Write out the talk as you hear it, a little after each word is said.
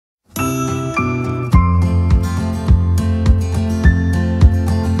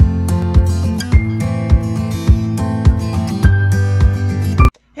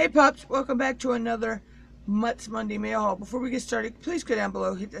Pups, welcome back to another Mutt's Monday mail haul. Before we get started, please go down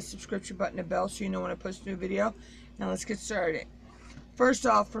below, hit that subscription button and bell so you know when I post a new video. Now let's get started. First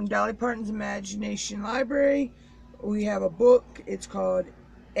off, from Dolly Parton's Imagination Library, we have a book. It's called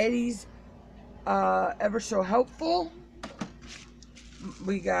Eddie's Ever So Helpful.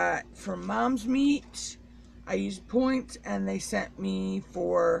 We got from Mom's Meat. I used points and they sent me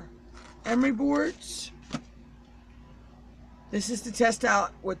for emery boards. This is to test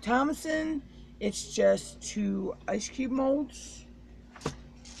out with Thomason. It's just 2 ice cube molds.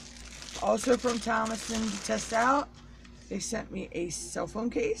 Also from Thomason to test out, they sent me a cell phone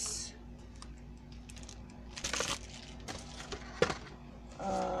case.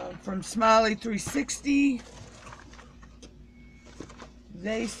 From Smiley 360,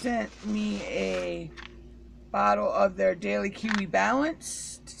 they sent me a bottle of their Daily Kiwi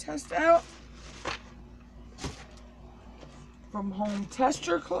Balance to test out. From Home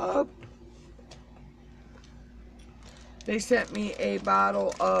Tester Club, they sent me a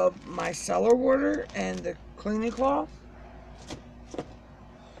bottle of my cellar water and the cleaning cloth.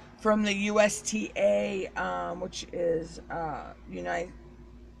 From the USTA, which is United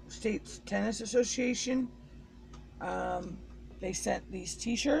States Tennis Association, they sent these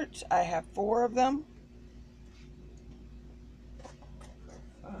t-shirts. I have 4 of them.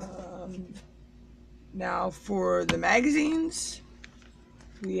 Now for the magazines,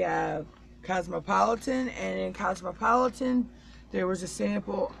 we have Cosmopolitan, and in Cosmopolitan there was a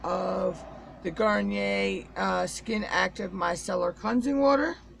sample of the Garnier Skin Active Micellar Cleansing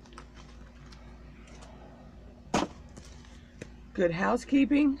Water. Good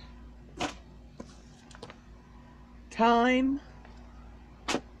Housekeeping, Time,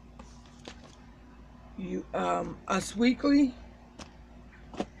 Us Weekly,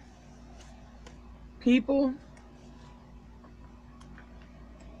 People,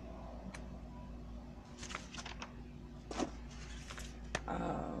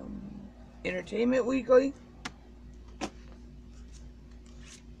 Entertainment Weekly,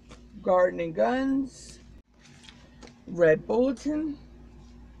 Garden and Guns, Red Bulletin,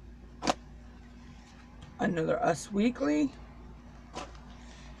 another Us Weekly,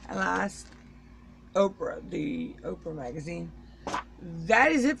 and last, Oprah, the Oprah magazine.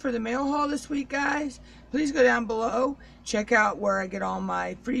 That is it for the mail haul this week, guys. Please go down below, check out where I get all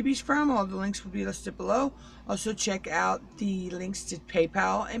my freebies from. All the links will be listed below. Also check out the links to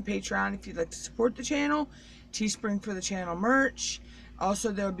PayPal and Patreon if you'd like to support the channel. Teespring for the channel merch.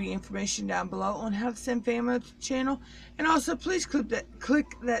 Also, there will be information down below on how to send family to the channel. And also, please click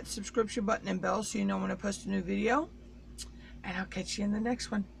that subscription button and bell so you know when I post a new video. And I'll catch you in the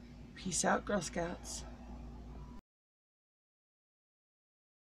next one. Peace out, Girl Scouts.